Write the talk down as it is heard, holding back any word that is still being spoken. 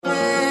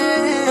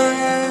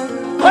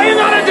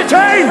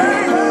entertained?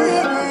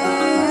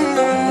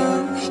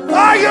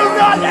 Are you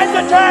not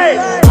entertained?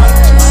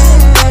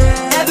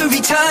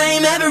 Every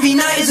time, every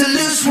night is a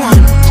loose one.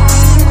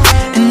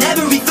 And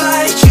every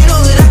flight, you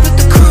know that I put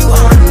the crew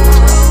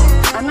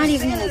on. I'm not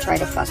even gonna try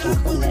to fucking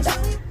clean it up.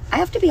 I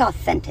have to be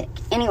authentic.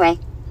 Anyway,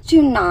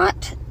 do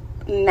not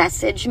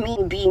message me,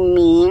 be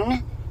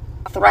mean,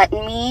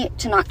 threaten me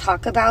to not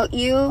talk about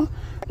you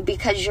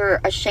because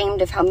you're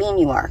ashamed of how mean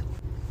you are.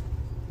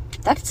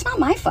 That's not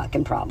my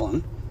fucking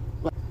problem.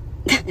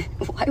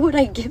 Why would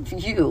I give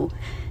you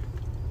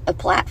a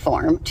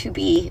platform to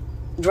be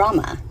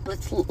drama?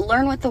 Let's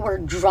learn what the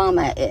word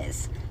drama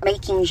is.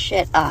 Making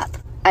shit up.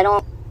 I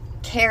don't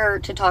care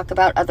to talk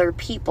about other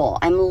people.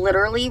 I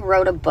literally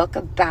wrote a book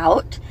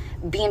about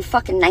being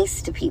fucking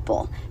nice to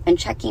people and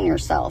checking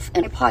yourself.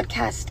 And my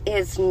podcast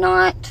is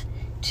not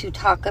to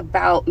talk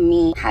about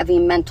me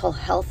having mental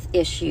health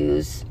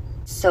issues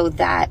so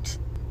that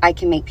I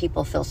can make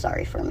people feel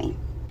sorry for me.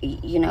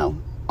 You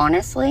know,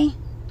 honestly,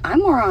 I'm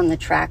more on the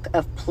track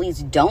of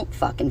please don't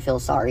fucking feel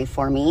sorry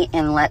for me,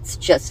 and let's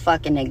just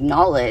fucking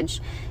acknowledge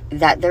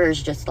that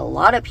there's just a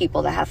lot of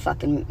people that have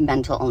fucking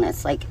mental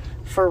illness. Like,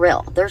 for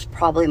real, there's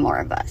probably more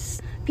of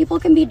us. People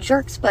can be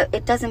jerks, but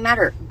it doesn't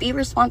matter. Be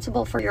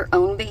responsible for your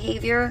own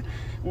behavior.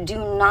 Do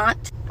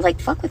not, like,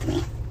 fuck with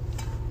me.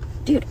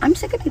 Dude, I'm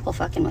sick of people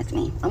fucking with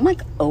me. I'm,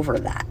 like, over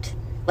that.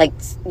 Like,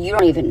 you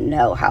don't even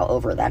know how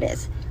over that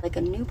is. Like,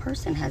 a new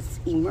person has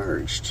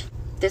emerged.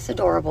 This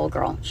adorable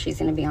girl, she's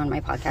going to be on my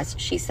podcast.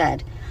 She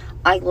said,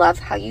 I love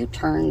how you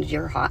turned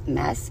your hot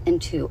mess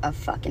into a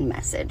fucking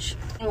message.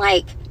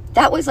 Like,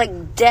 that was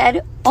like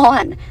dead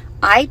on.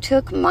 I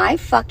took my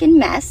fucking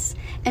mess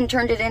and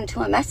turned it into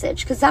a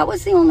message because that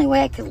was the only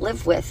way I could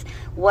live with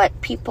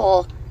what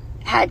people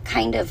had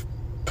kind of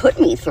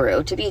put me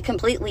through, to be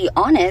completely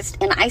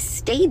honest. And I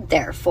stayed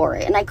there for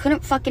it and I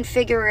couldn't fucking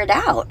figure it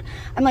out.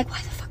 I'm like,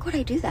 why the fuck would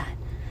I do that?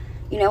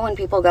 You know, when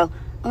people go,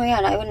 oh my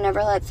God, I would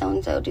never let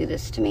so-and-so do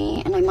this to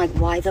me. And I'm like,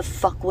 why the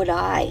fuck would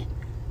I?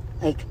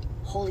 Like,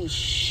 holy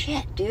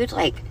shit, dude.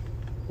 Like,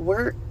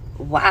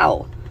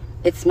 wow.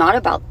 It's not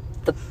about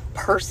the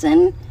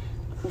person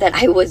that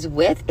I was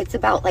with. It's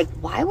about, like,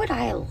 why would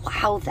I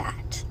allow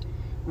that?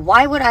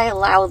 Why would I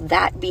allow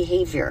that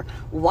behavior?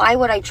 Why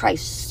would I try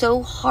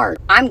so hard?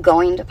 I'm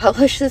going to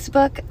publish this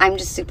book. I'm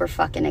just super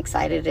fucking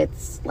excited.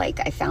 It's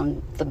like I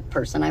found the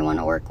person I want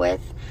to work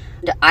with.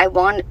 I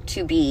want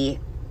to be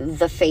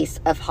the face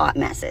of hot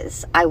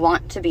messes. I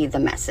want to be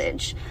the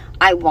message.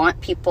 I want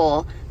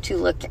people to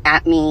look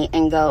at me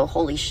and go,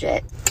 holy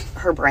shit,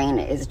 her brain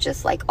is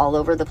just like all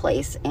over the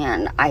place.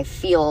 And I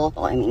feel,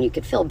 well, I mean, you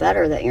could feel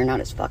better that you're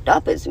not as fucked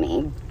up as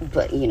me,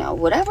 but you know,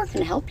 whatever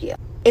can help you.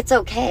 It's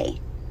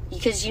okay.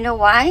 Because you know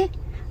why?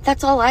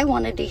 That's all I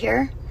wanted to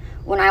hear.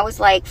 When I was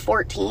like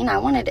 14, I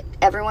wanted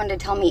everyone to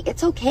tell me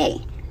it's okay.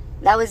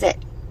 That was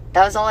it.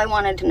 That was all I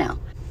wanted to know.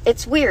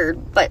 It's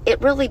weird, but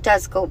it really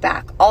does go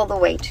back all the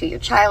way to your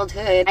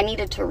childhood. I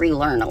needed to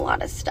relearn a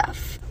lot of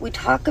stuff. We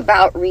talk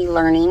about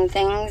relearning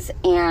things,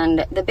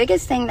 and the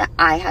biggest thing that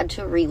I had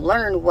to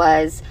relearn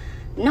was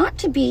not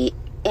to be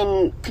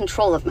in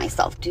control of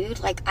myself.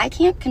 Dude, like, I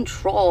can't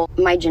control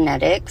my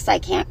genetics. I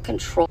can't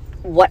control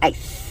what I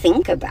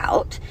think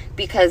about,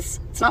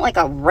 because it's not like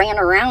I ran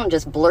around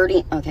just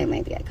blurting. Okay,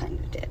 maybe I kind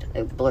of did.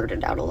 I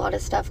blurted out a lot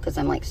of stuff because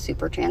I'm like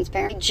super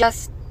transparent. I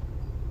just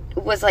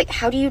was like,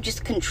 how do you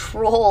just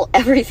control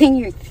everything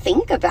you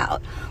think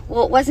about?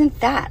 Well, it wasn't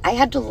that. I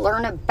had to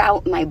learn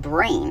about my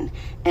brain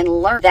and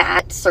learn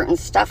that certain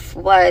stuff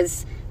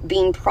was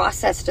being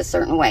processed a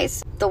certain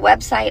ways. The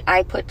website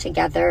I put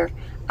together,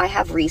 I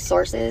have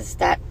resources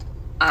that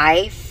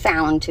I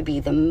found to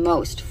be the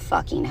most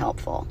fucking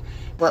helpful.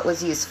 What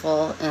was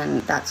useful,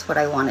 and that's what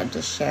I wanted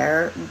to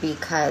share,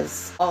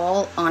 because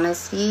all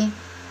honesty,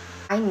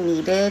 I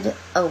needed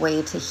a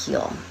way to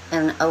heal.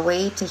 And a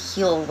way to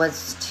heal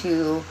was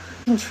to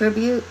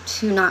contribute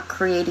to not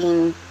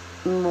creating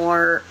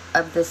more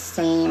of the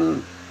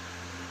same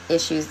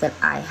issues that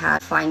I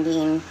had.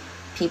 Finding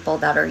people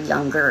that are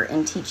younger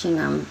and teaching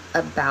them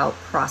about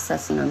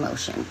processing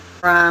emotion.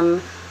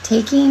 From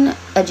taking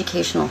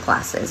educational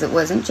classes, it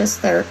wasn't just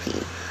therapy.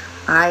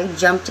 I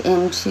jumped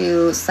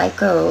into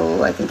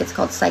I think it's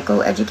called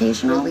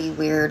psychoeducational. Really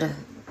weird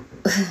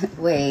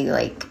way,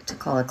 like, to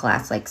call a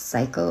class like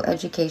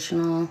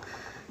psychoeducational.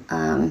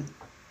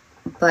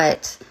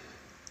 But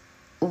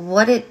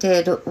what it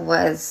did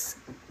was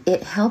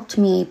it helped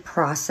me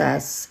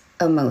process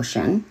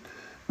emotion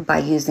by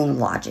using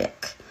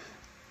logic.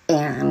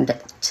 And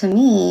to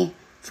me,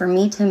 for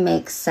me to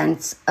make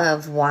sense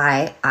of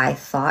why I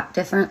thought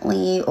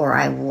differently, or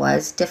I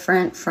was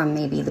different from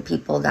maybe the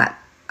people that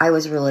I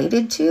was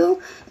related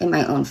to in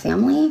my own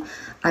family.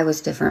 I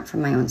was different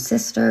from my own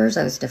sisters.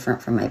 I was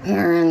different from my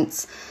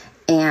parents.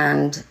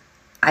 And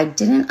I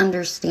didn't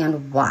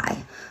understand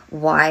why.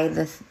 Why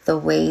the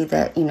way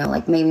that, you know,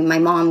 like maybe my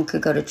mom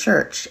could go to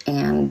church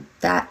and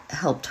that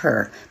helped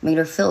her, made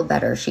her feel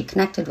better. She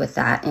connected with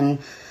that. And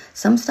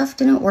some stuff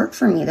didn't work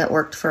for me that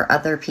worked for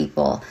other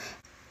people.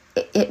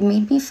 It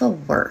made me feel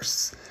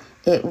worse.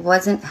 It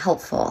wasn't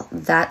helpful.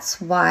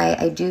 That's why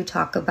I do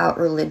talk about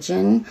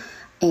religion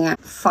and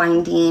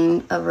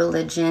finding a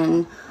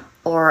religion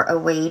or a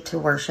way to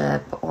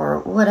worship or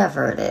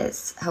whatever it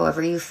is,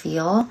 however you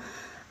feel,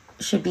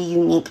 should be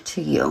unique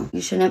to you.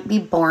 You shouldn't be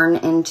born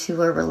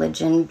into a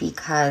religion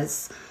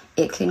because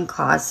it can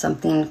cause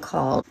something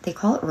called, they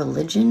call it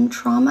religion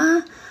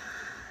trauma.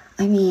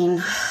 I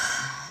mean,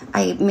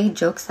 I made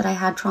jokes that I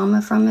had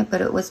trauma from it,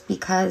 but it was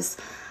because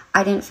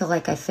I didn't feel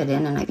like I fit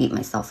in and I beat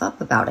myself up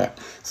about it.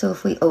 So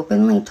if we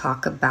openly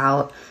talk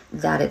about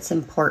that it's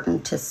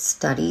important to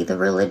study the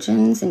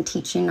religions and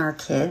teaching our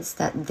kids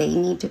that they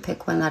need to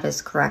pick one that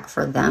is correct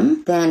for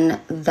them, then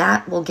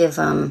that will give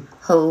them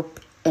hope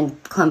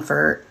and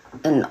comfort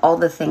and all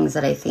the things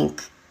that I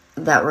think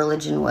that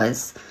religion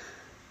was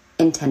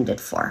intended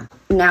for.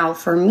 Now,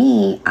 for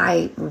me,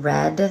 I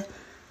read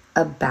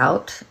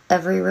about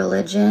every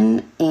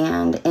religion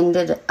and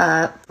ended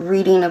up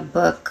reading a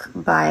book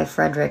by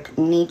Friedrich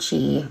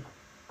Nietzsche,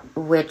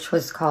 which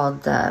was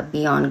called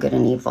Beyond Good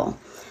and Evil.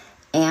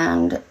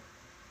 And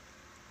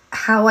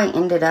how I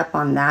ended up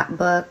on that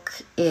book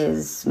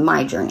is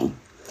my journey.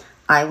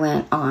 I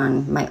went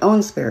on my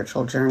own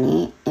spiritual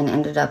journey and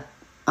ended up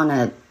on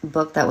a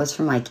book that was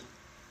from like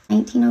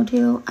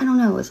 1902. I don't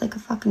know, it was like a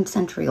fucking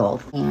century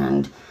old.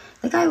 And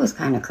the guy was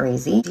kind of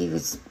crazy. He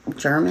was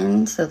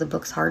German, so the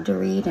book's hard to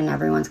read, and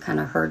everyone's kind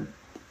of heard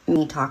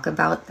me talk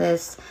about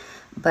this,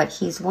 but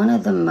he's one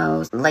of the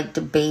most like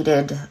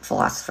debated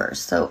philosophers.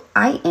 So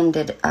I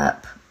ended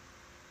up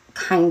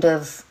kind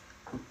of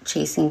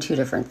chasing two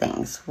different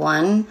things.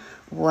 One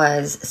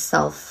was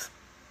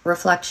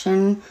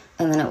self-reflection,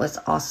 and then it was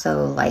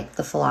also like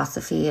the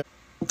philosophy.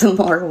 The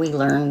more we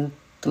learn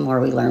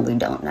we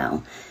don't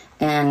know.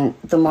 And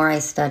the more I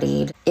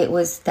studied, it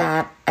was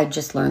that I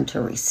just learned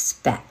to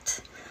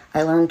respect.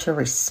 I learned to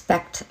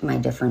respect my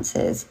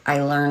differences.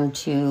 I learned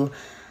to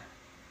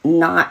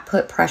not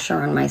put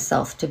pressure on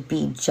myself to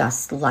be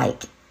just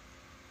like,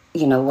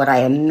 what I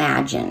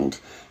imagined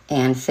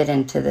and fit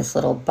into this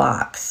little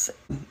box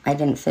I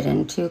didn't fit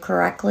into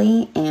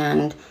correctly.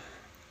 And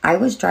I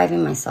was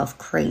driving myself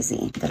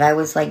crazy. That I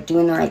was like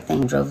doing the right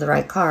thing, drove the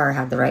right car,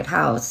 had the right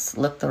house,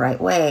 looked the right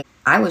way.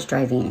 I was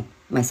driving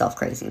myself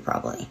crazy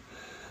probably.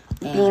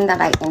 Being that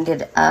I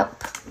ended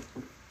up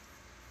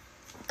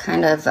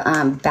kind of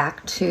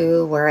back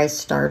to where I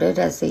started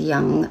as a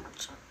young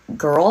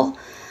girl,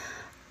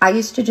 I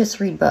used to just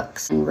read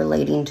books, and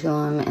relating to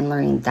them and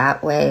learning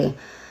that way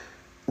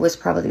was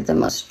probably the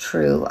most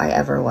true I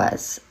ever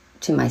was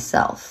to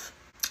myself.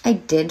 I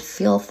did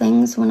feel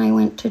things when I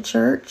went to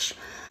church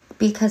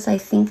because I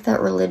think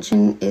that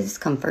religion is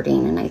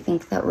comforting, and I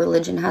think that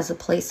religion has a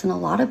place in a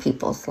lot of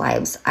people's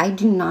lives. I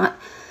do not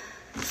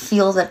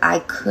feel that I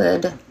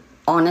could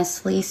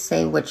honestly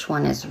say which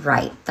one is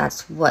right.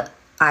 That's what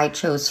I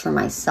chose for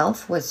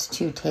myself, was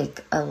to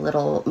take a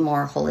little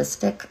more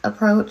holistic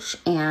approach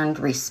and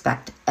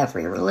respect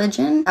every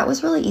religion. That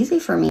was really easy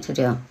for me to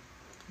do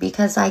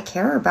because I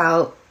care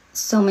about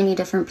so many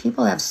different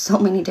people that have so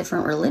many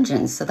different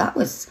religions. So that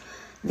was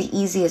the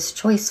easiest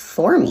choice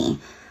for me.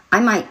 I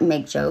might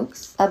make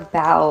jokes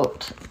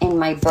about, in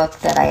my book,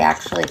 that I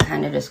actually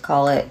kind of just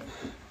call it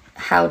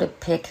How to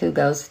Pick Who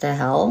Goes to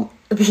Hell,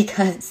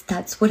 because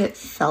that's what it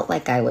felt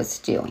like I was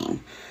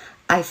doing.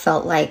 I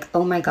felt like,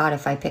 oh my God,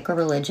 if I pick a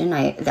religion,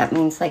 that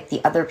means like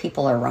the other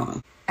people are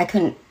wrong. I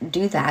couldn't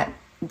do that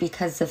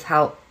because of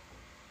how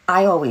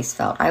I always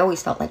felt. I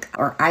always felt like,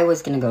 or I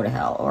was going to go to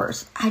hell, or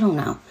I don't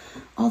know,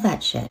 all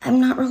that shit. I'm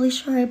not really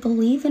sure I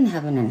believe in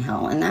heaven and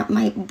hell, and that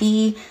might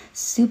be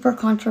super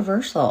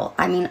controversial.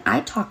 I mean,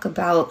 I talk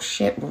about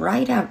shit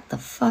right out the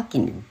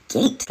fucking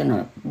gate. It's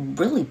gonna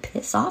really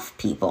piss off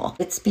people.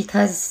 It's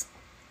because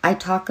I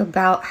talk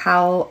about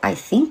how I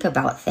think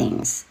about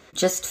things,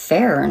 just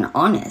fair and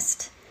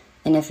honest.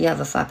 And if you have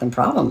a fucking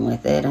problem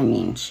with it, I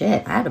mean,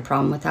 shit, I had a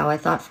problem with how I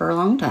thought for a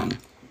long time.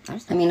 I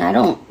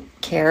don't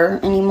care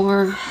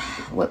anymore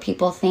what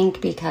people think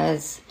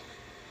because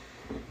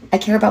I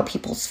care about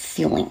people's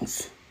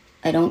feelings.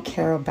 I don't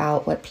care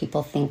about what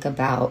people think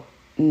about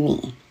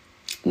me.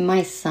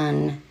 My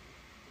son,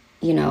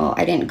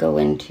 I didn't go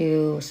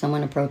into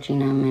someone approaching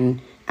him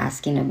and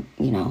asking him,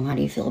 how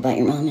do you feel about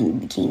your mom in a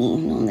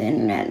bikini on the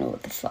internet? No,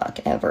 what the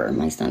fuck ever.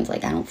 My son's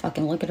like, I don't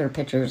fucking look at her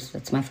pictures.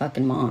 That's my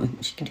fucking mom.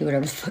 She can do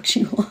whatever the fuck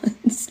she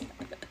wants.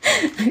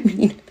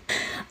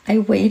 I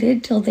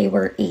waited till they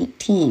were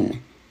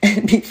 18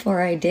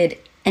 before I did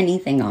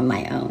anything on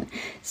my own.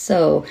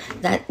 So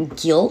that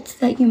guilt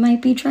that you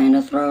might be trying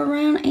to throw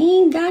around, I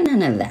ain't got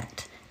none of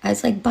that. I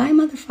was like, bye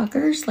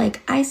motherfuckers.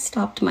 Like, I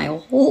stopped my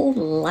whole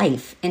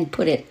life and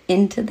put it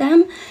into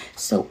them.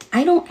 So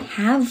I don't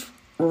have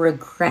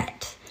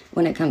regret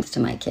when it comes to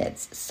my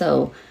kids.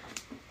 So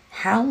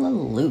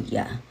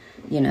hallelujah.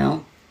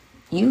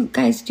 You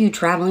guys do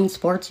traveling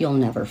sports, you'll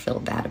never feel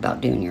bad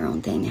about doing your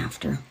own thing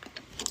after.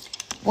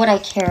 What I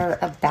care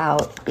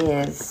about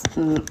is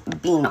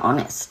being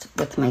honest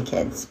with my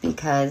kids,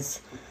 because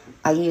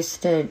I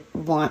used to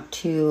want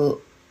to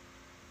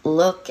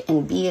look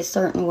and be a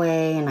certain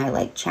way, and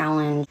I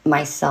challenge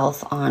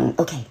myself on,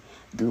 okay,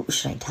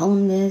 should I tell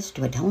him this?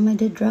 Do I tell him I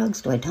did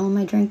drugs? Do I tell him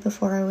I drank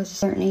before I was a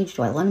certain age?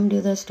 Do I let him do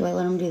this? Do I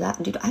let him do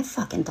that? Dude, I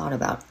fucking thought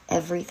about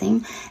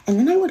everything. And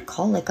then I would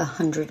call like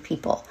 100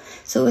 people.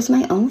 So it was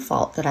my own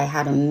fault that I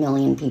had a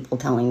million people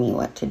telling me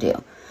what to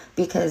do.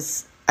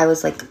 Because I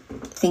was like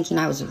thinking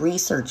I was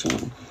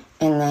researching.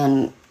 And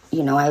then,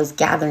 you know, I was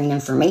gathering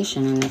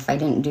information. And if I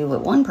didn't do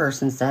what one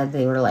person said,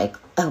 they were like,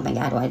 oh my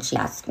God, why did she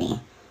ask me?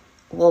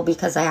 Well,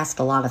 because I asked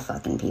a lot of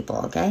fucking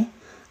people, okay?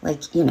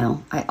 Like, you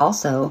know, I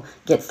also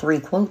get 3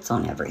 quotes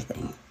on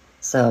everything.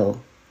 So,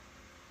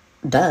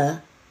 duh.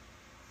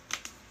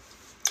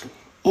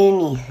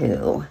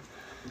 Anywho,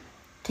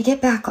 to get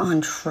back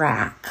on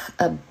track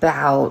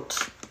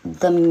about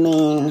the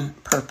main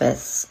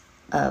purpose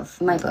of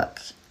my book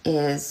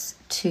is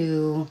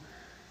to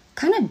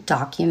kind of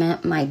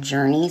document my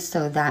journey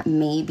so that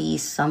maybe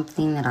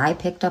something that I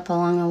picked up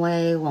along the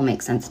way will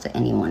make sense to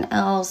anyone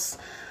else.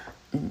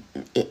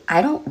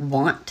 I don't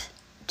want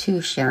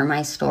to share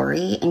my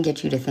story and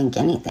get you to think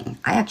anything.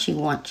 I actually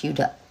want you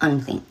to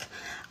unthink.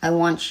 I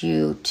want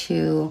you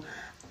to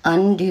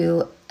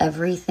undo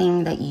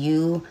everything that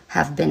you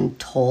have been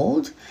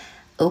told,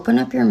 open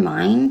up your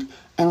mind,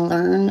 and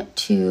learn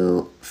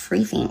to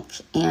free think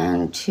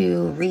and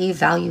to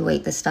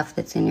reevaluate the stuff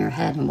that's in your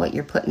head and what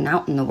you're putting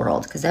out in the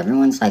world. Because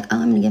everyone's like,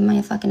 oh, I'm going to give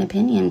my fucking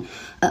opinion.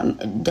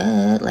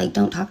 Like,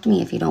 don't talk to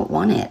me if you don't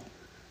want it.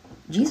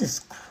 Jesus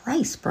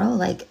Christ, bro.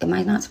 Like, am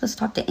I not supposed to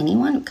talk to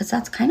anyone? Because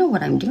that's kind of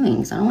what I'm doing.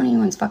 Because I don't want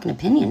anyone's fucking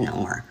opinion no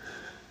more.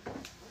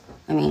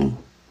 I mean,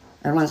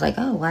 everyone's like,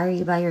 oh, why are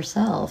you by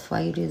yourself?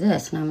 Why you do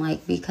this? And I'm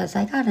like, because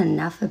I got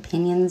enough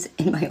opinions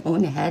in my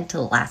own head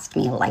to last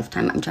me a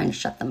lifetime. I'm trying to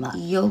shut them up.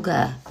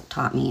 Yoga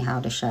taught me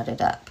how to shut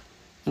it up.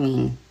 I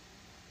mean,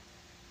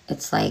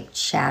 it's like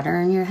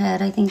chatter in your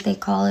head, I think they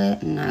call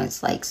it. And I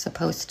was like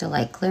supposed to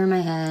like clear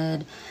my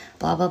head,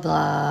 blah, blah,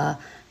 blah.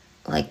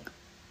 Like,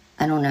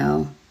 I don't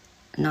know.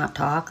 Not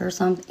talk or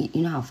something.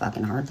 You know how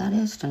fucking hard that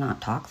is to not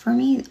talk for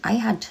me? I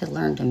had to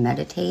learn to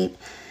meditate,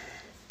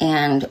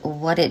 and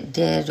what it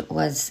did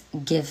was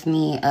give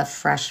me a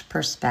fresh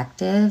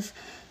perspective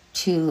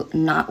to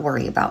not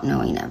worry about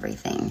knowing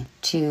everything,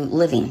 to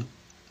living.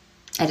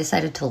 I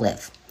decided to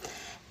live.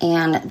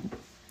 And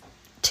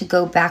to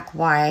go back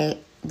why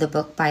the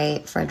book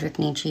by Friedrich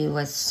Nietzsche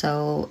was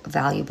so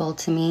valuable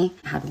to me,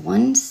 had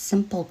one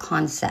simple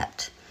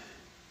concept.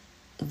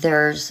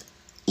 There's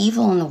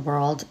evil in the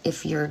world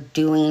if you're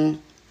doing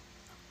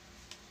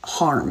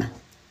harm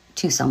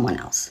to someone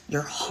else.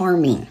 You're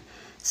harming.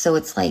 So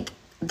it's like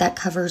that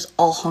covers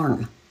all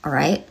harm, all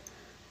right?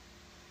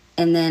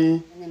 And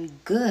then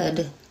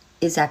good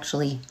is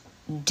actually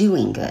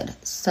doing good.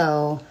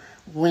 So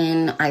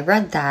when I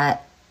read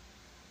that,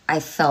 I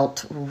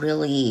felt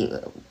really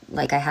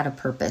like I had a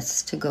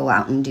purpose to go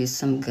out and do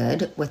some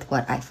good with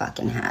what I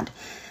fucking had.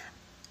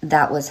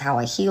 That was how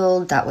I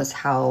healed. That was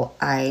how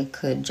I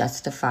could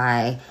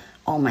justify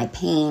all my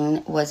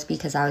pain, was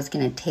because I was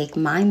going to take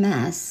my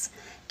mess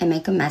and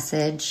make a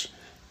message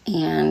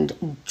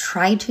and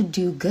try to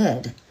do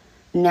good.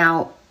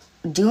 Now,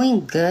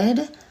 doing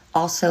good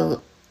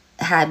also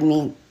had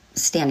me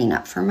standing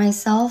up for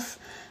myself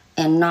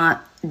and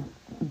not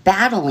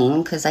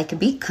battling, because I could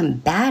be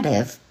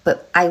combative,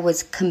 but I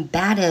was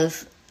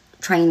combative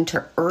trying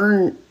to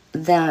earn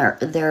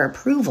their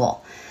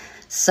approval.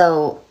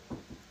 So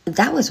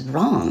that was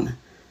wrong.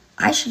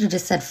 I should have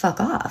just said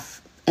fuck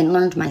off and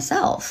learned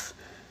myself.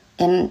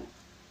 And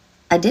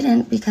I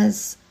didn't,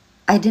 because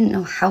I didn't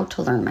know how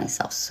to learn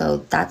myself. So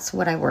that's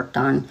what I worked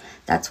on.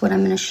 That's what I'm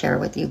going to share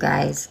with you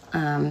guys.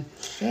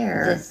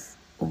 Share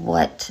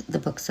what the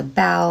book's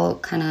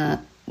about, kind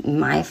of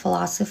my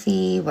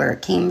philosophy, where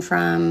it came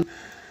from,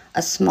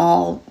 a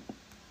small,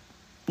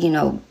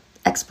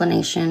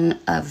 explanation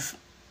of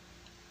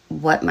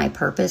what my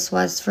purpose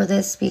was for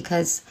this,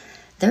 because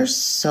there's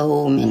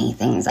so many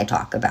things I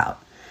talk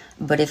about.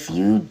 But if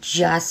you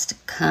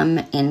just come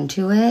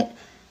into it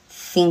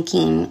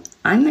thinking,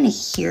 I'm going to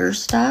hear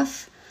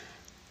stuff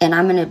and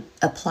I'm going to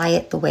apply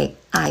it the way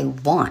I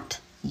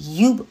want,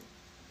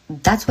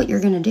 that's what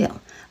you're going to do.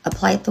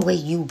 Apply it the way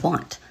you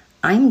want.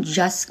 I'm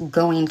just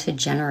going to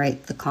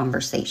generate the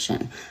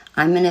conversation.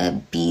 I'm going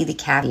to be the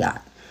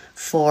caveat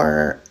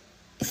for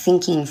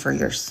thinking for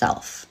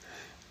yourself.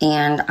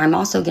 And I'm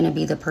also going to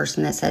be the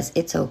person that says,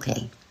 it's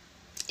okay.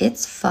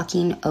 It's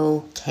fucking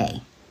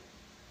okay.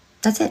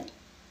 That's it.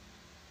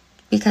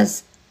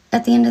 Because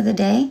at the end of the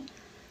day,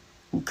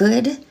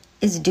 good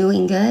is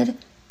doing good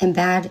and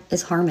bad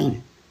is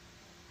harming.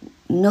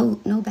 No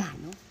bad.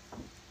 No.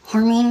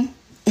 Harming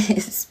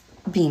is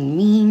being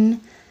mean.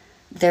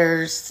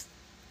 There's,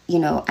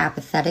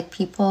 apathetic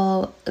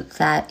people.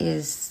 That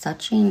is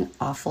such an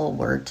awful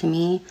word to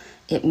me.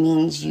 It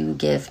means you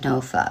give no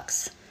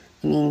fucks.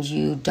 It means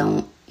you're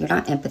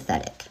not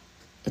empathetic.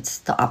 It's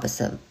the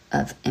opposite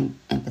of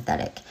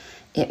empathetic.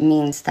 It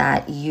means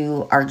that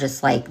you are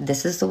just like,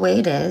 this is the way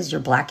it is.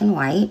 You're black and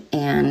white,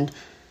 and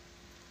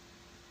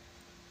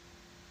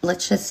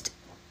let's just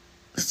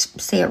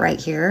say it right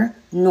here.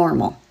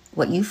 Normal.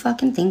 What you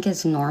fucking think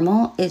is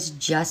normal is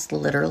just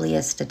literally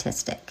a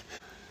statistic.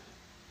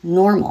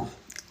 Normal.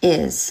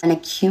 is an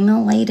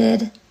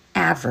accumulated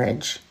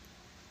average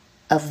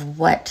of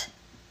what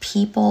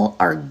people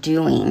are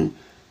doing,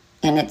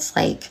 and it's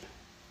like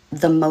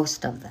the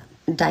most of them.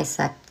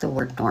 Dissect the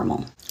word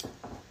normal.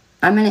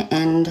 I'm going to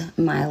end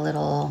my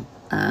little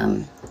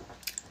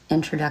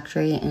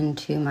introductory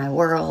into my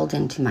world,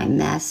 into my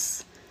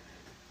mess,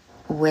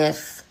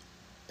 with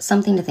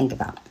something to think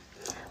about.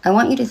 I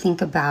want you to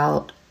think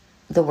about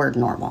the word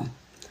normal.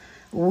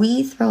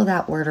 We throw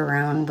that word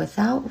around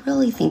without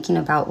really thinking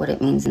about what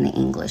it means in the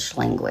English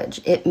language.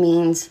 It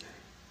means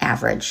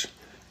average.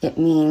 It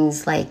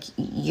means like,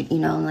 you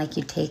know, like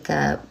you take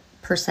a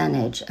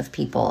percentage of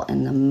people,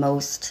 and the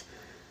most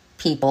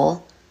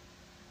people,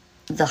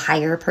 the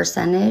higher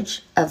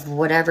percentage of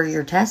whatever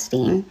you're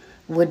testing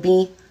would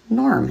be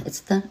norm.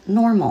 It's the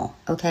normal,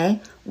 okay?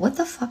 What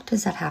the fuck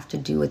does that have to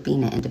do with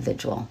being an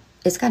individual?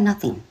 It's got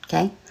nothing,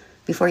 okay?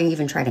 Before you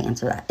even try to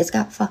answer that, it's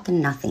got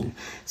fucking nothing.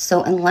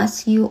 So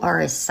unless you are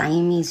a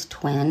Siamese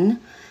twin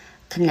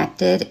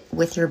connected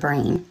with your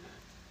brain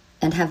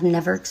and have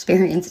never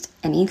experienced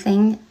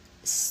anything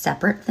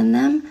separate than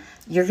them,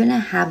 you're gonna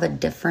have a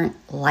different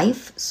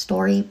life,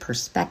 story,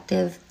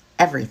 perspective,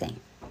 everything.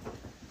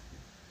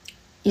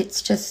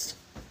 It's just,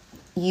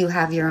 you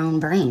have your own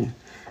brain.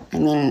 I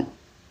mean,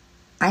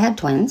 I had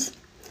twins,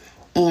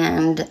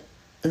 and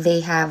they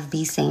have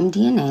the same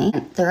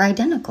DNA. They're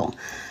identical.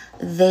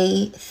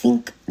 They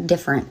think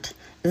different.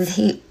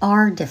 They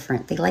are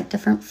different. They like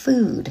different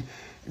food.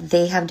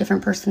 They have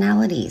different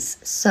personalities.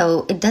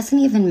 So it doesn't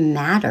even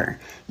matter.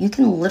 You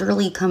can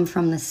literally come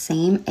from the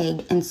same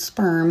egg and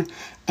sperm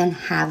and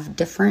have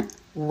different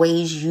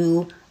ways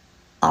you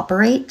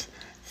operate,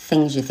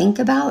 things you think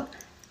about.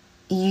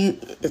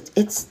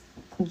 It's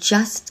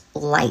just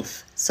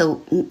life.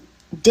 So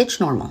ditch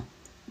normal.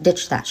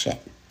 Ditch that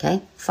shit,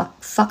 okay?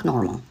 Fuck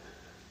normal.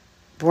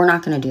 We're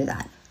not going to do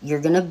that.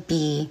 You're going to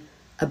be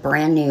a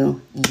brand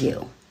new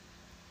you.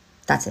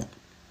 That's it.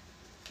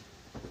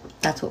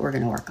 That's what we're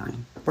going to work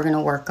on. We're going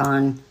to work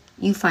on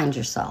you find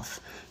yourself.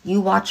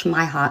 You watch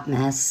my hot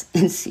mess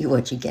and see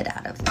what you get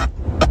out of it.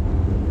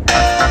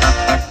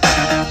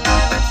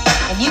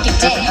 And you can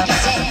dance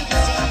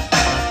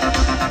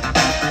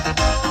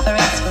for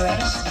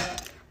inspiration.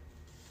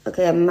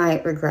 Okay, I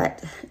might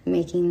regret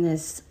making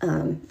this,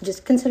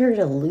 just consider it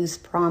a loose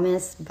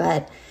promise,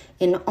 but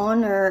in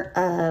honor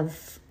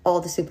of all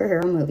the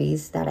superhero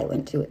movies that I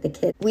went to with the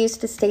kids, we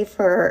used to stay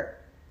for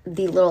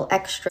the little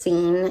extra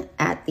scene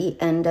at the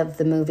end of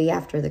the movie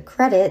after the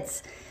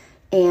credits,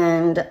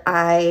 and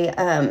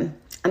I'm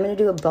going to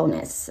do a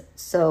bonus.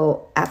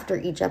 So after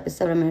each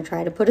episode, I'm going to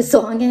try to put a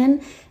song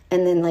in,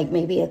 and then like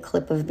maybe a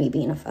clip of me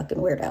being a fucking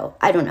weirdo.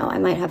 I don't know. I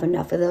might have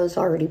enough of those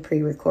already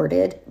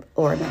pre-recorded,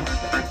 or not.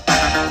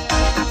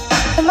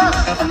 Come on,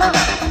 come on,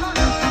 come on.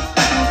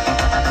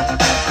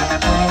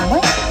 I'm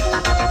waiting.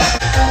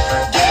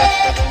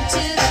 Get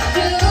into the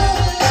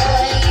groove,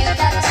 boy. You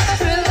got to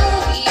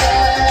prove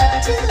your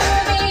love to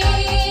me.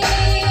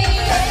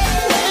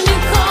 When you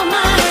call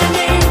my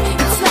name,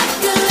 it's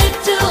like a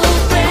little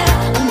prayer.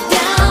 I'm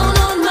down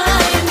on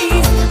my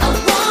knees. I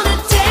wanna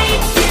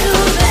take you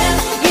there.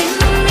 In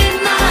the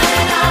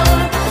midnight hour,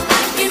 I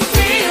can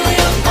feel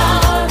your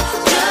power,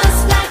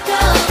 just like a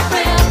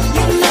prayer.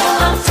 You know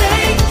I'll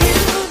take you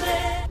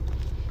there.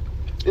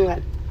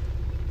 Okay.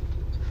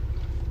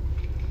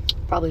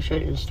 Probably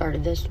shouldn't have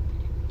started this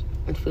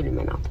with food in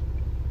my mouth.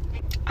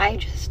 I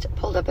just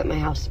pulled up at my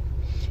house,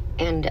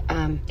 and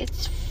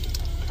it's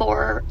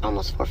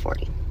almost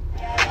 4:40.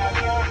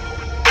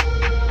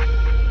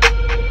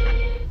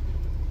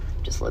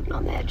 Just living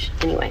on the edge.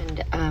 Anyway,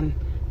 and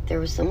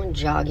there was someone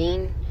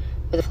jogging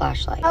with a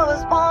flashlight. I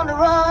was born to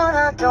run,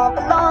 I don't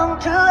belong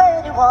to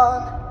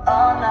anyone.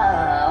 Oh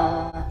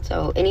no.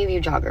 So any of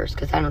you joggers,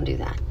 because I don't do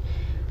that,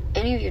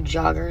 any of you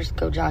joggers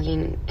go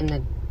jogging in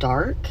the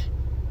dark?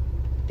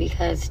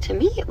 Because to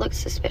me it looks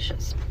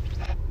suspicious.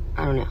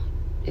 I don't know.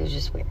 It was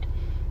just weird.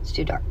 It's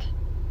too dark.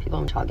 People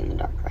don't jog in the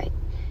dark, right?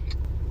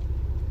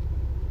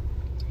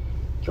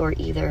 You're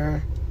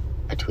either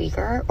a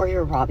tweaker or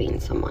you're robbing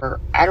someone.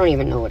 Or I don't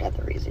even know what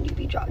other reason you'd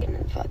be jogging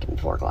at fucking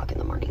 4 o'clock in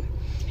the morning.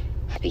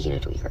 Speaking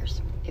of tweakers,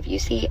 if you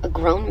see a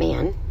grown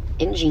man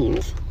in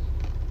jeans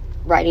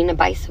riding a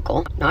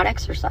bicycle, not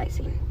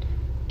exercising,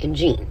 in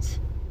jeans,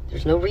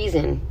 there's no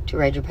reason to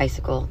ride your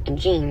bicycle in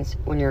jeans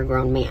when you're a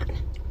grown man.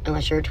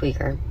 Unless you're a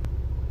tweaker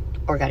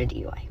or got a DUI.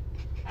 You know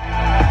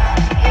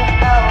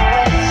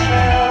it's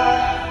true.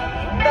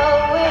 You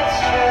know it's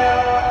true.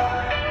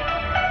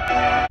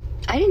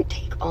 I didn't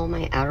take all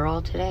my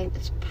Adderall today.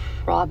 That's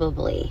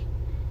probably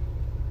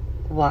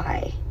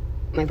why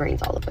my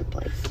brain's all over the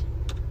place.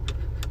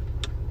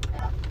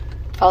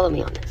 Follow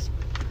me on this.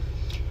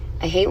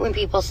 I hate when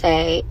people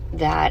say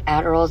that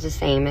Adderall is the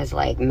same as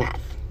like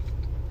meth.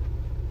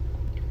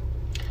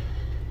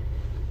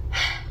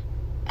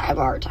 I have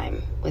a hard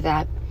time with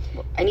that.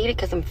 I need it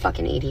because I'm a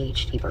fucking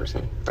ADHD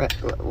person.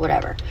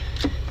 Whatever.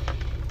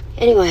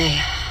 Anyway,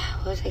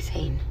 what was I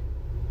saying?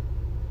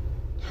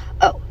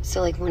 Oh,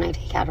 so like when I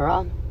take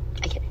Adderall,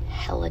 I get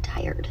hella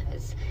tired.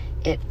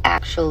 It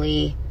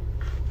actually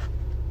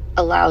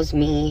allows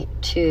me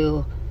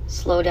to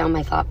slow down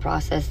my thought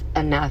process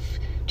enough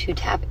to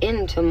tap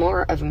into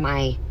more of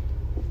my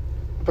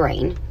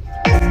brain.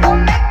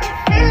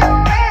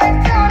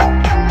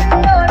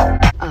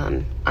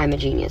 I'm a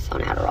genius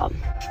on Adderall.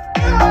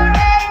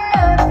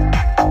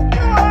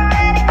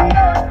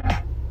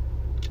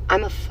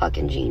 I'm a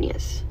fucking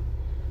genius.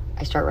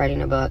 I start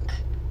writing a book.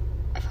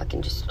 I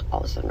fucking just all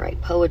of a sudden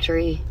write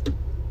poetry.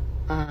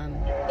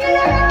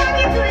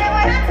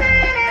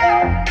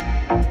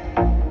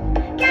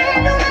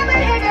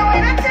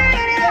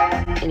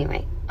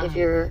 Anyway, if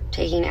you're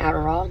taking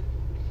Adderall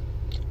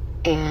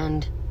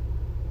and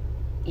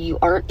you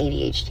aren't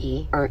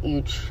ADHD, aren't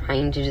you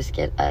trying to just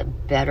get a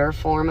better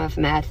form of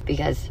meth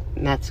because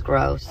meth's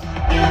gross?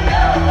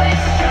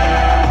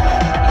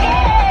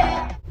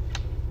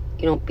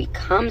 You don't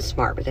become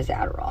smart because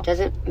Adderall. It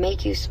doesn't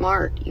make you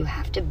smart. You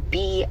have to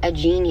be a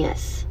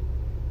genius.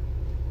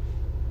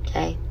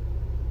 Okay?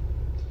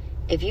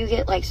 If you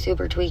get like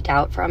super tweaked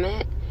out from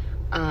it,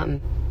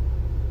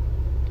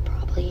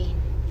 probably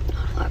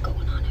not a lot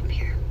going on up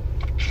here.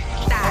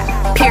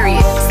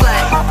 Period,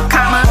 slut,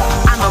 comma,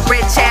 I'm a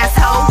rich ass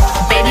hoe,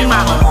 baby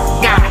mama,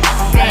 god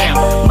damn,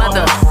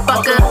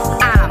 motherfucker,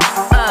 I'm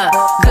a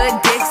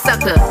good dick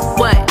sucker,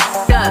 what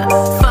the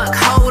fuck,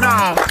 hold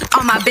on,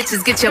 all my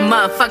bitches get your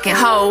motherfucking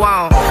hoe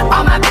on,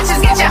 all my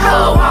bitches get your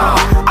hoe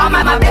on, all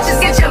my bitches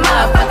get your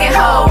motherfucking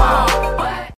hoe on.